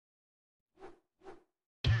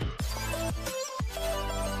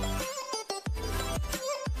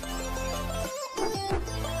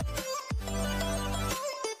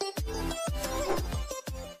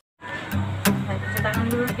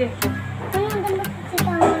Oke. Saya udah cuci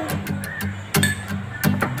tangan.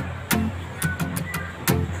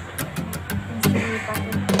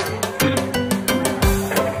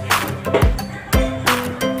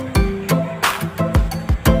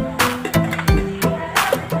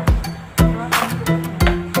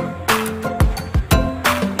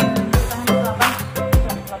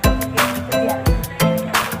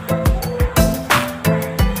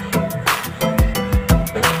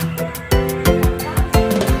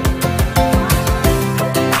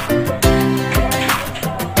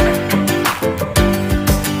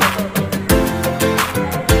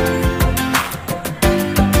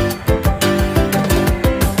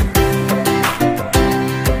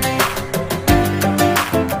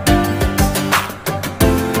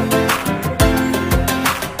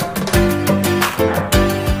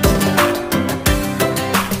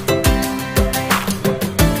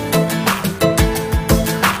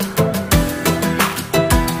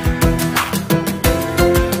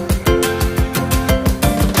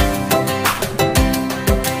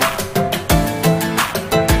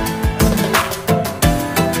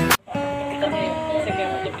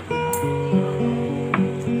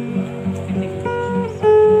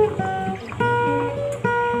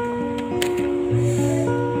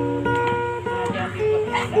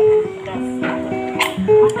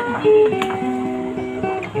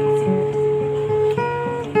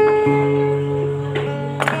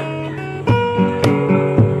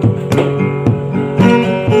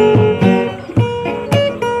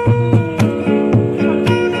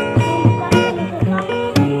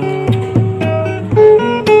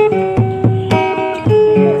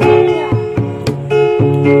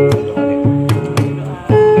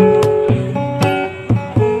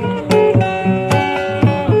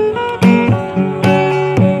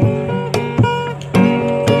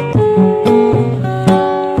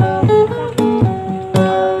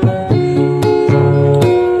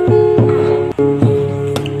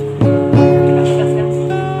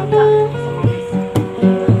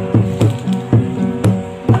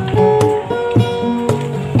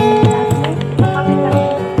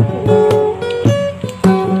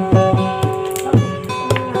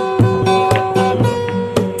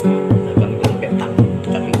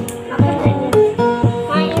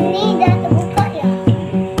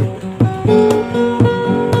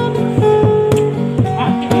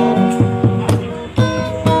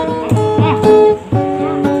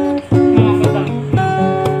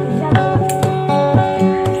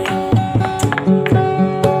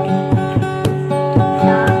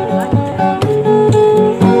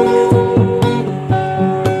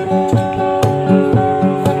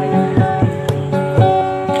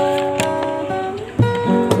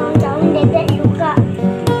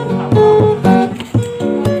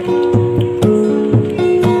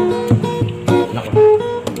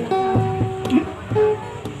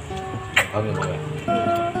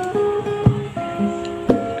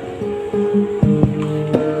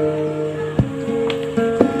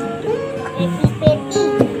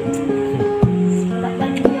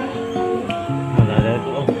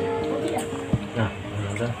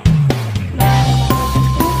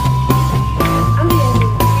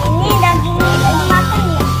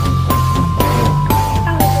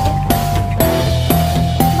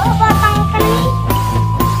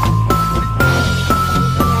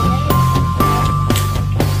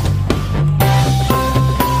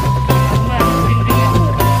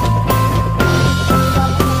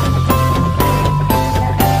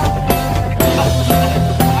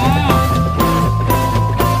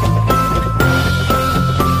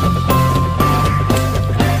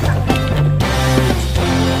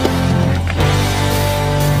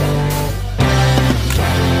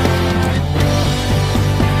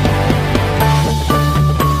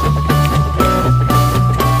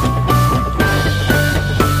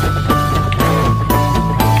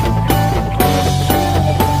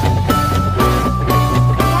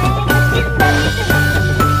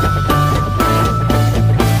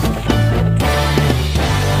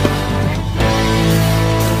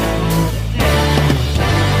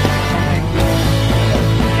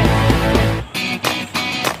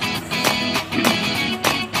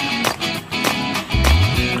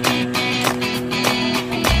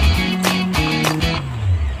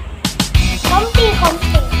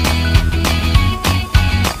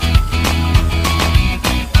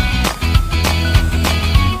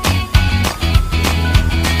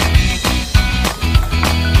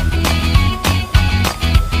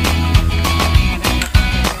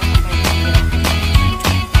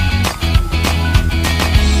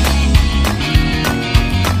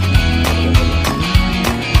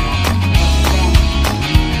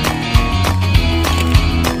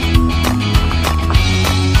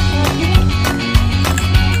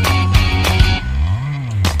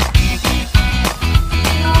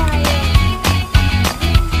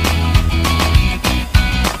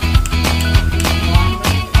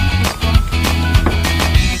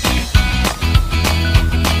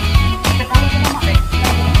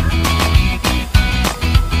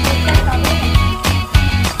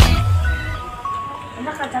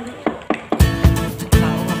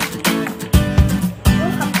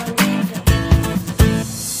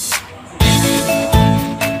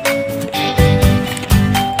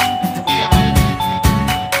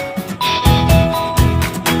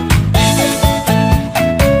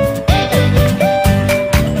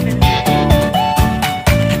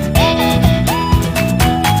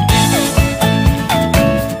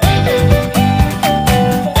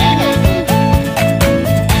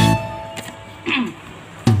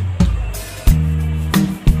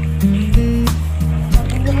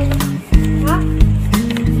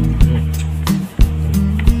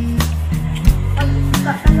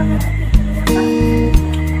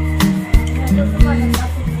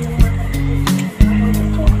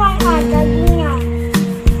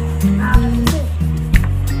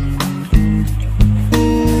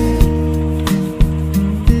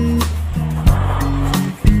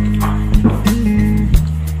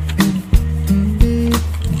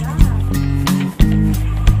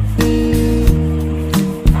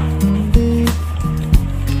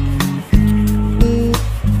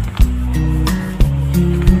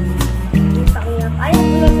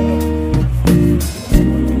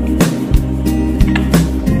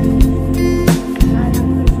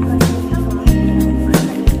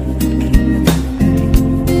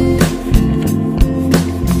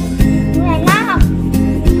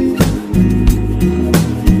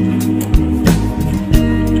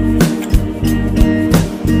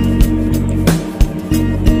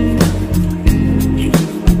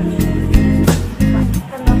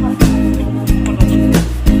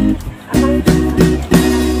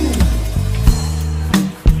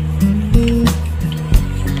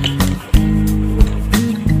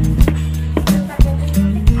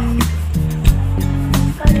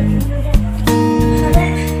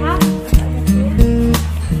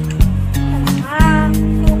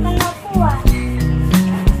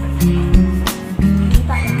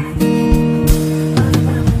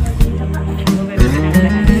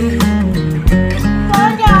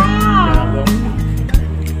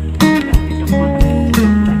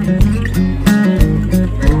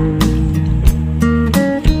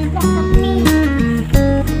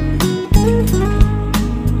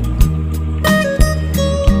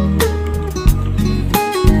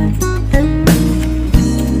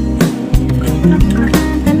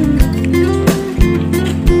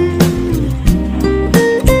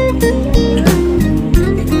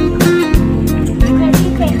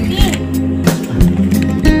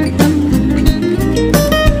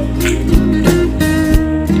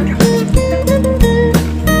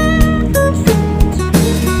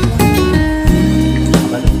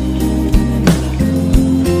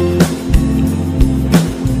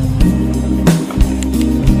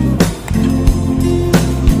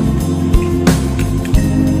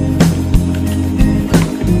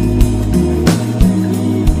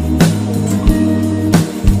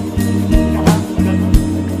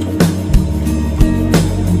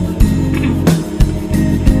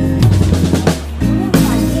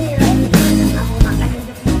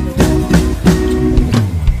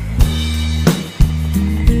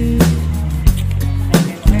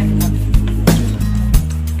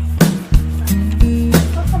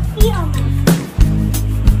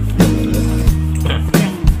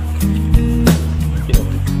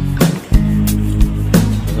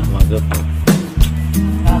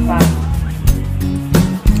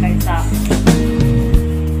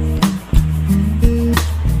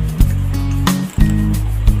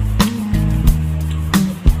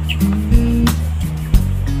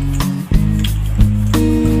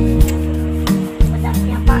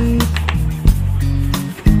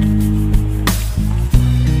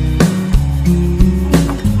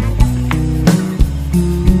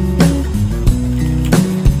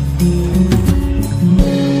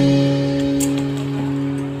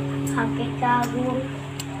 jagung.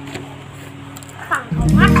 Kang,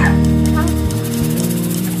 tomat.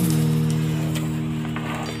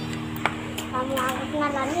 Kamu harus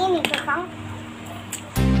nalan ini ke Kang.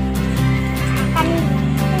 Akan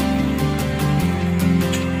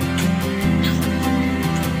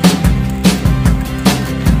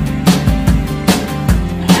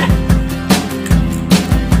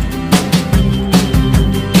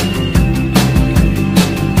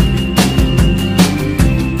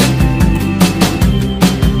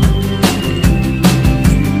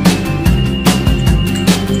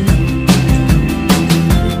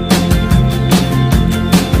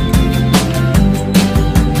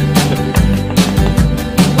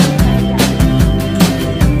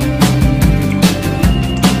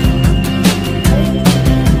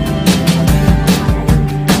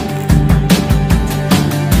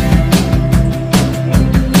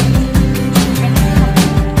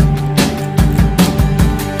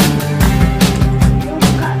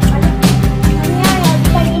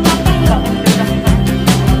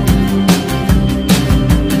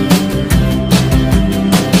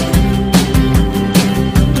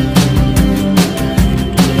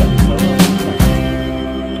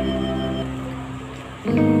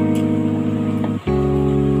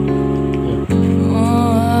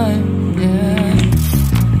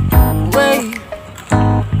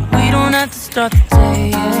start the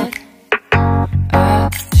day yet.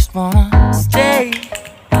 I just wanna stay,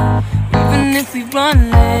 even if we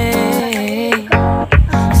run late.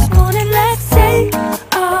 This morning let's take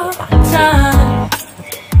our time.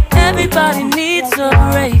 Everybody needs a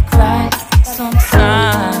break, right?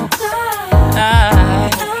 Sometimes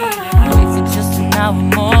I wait for just an hour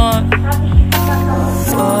more.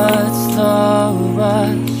 What's the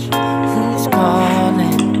rush? Who's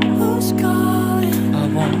calling?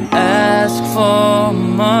 I won't ask for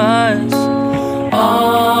much.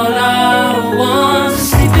 All I want is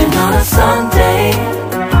sleeping on a Sunday.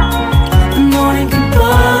 The morning can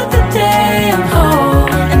put the day on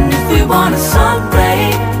hold. And if we want a sun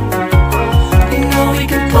ray, you know we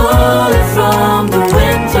can pull it from the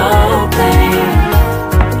window pane.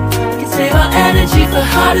 We can save our energy for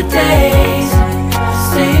harder days.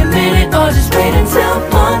 Stay a minute or just wait until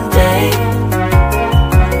Monday.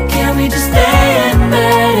 Can we just stay in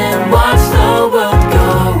bed and watch the world go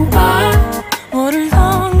by? What a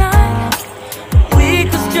long night, week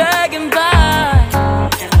was dragging by.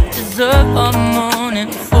 Deserve a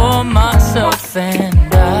morning for myself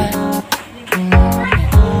and I.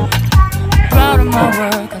 Proud of my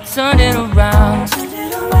work, I turned it around.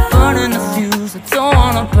 Burning the fuse, I don't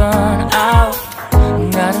wanna burn out.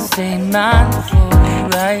 Gotta stay mindful,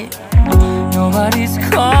 right? Nobody's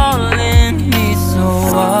calling me, so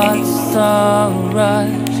what's the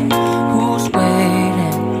rush? Who's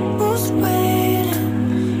waiting?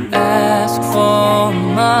 Ask for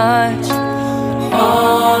much.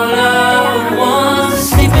 All I want is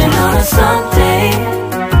sleeping on a Sunday.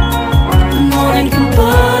 The morning can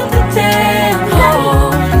put the day on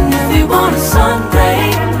hold. And if we want a sun ray,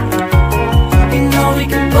 you know we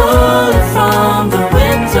can pull it from the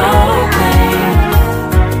window pane.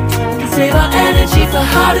 Save our energy for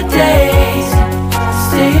harder days.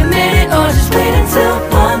 Stay a minute or just wait until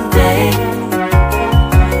Monday.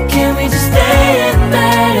 Can we just stay in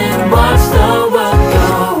bed and watch the world go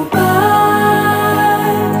by?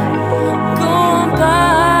 Go on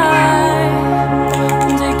by.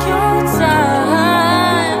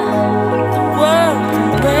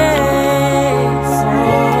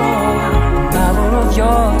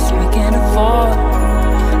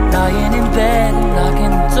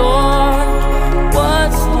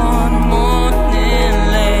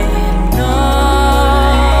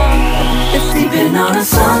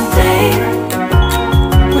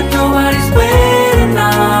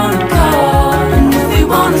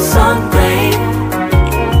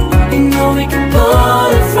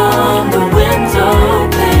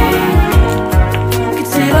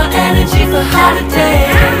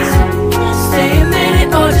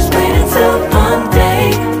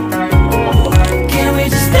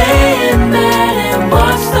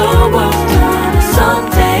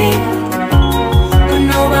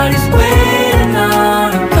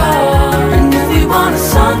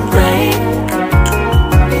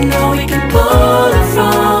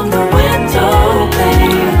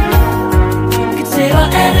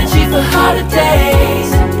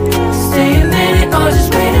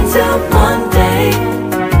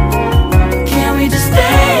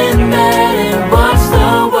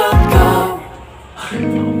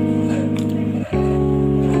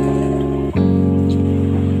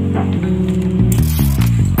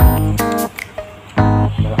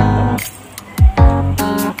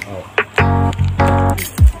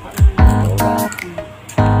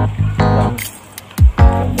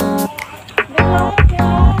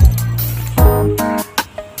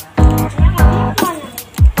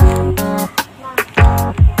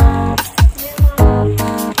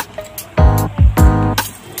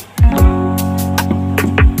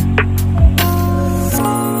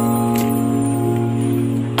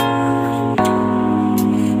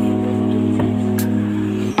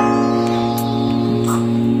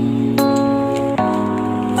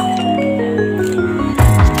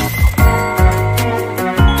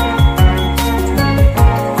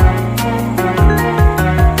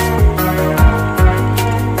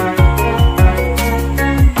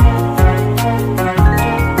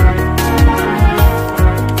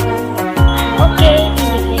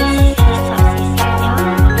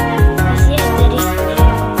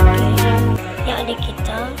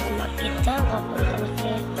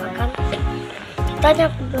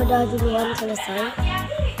 Tanya udah duluan selesai.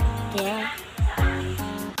 Ya.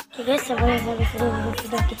 Oke guys, sampai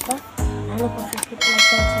video kita. Jangan lupa subscribe, like,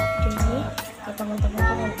 dan share video ini ke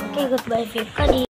teman-teman. Oke, goodbye, Fifka.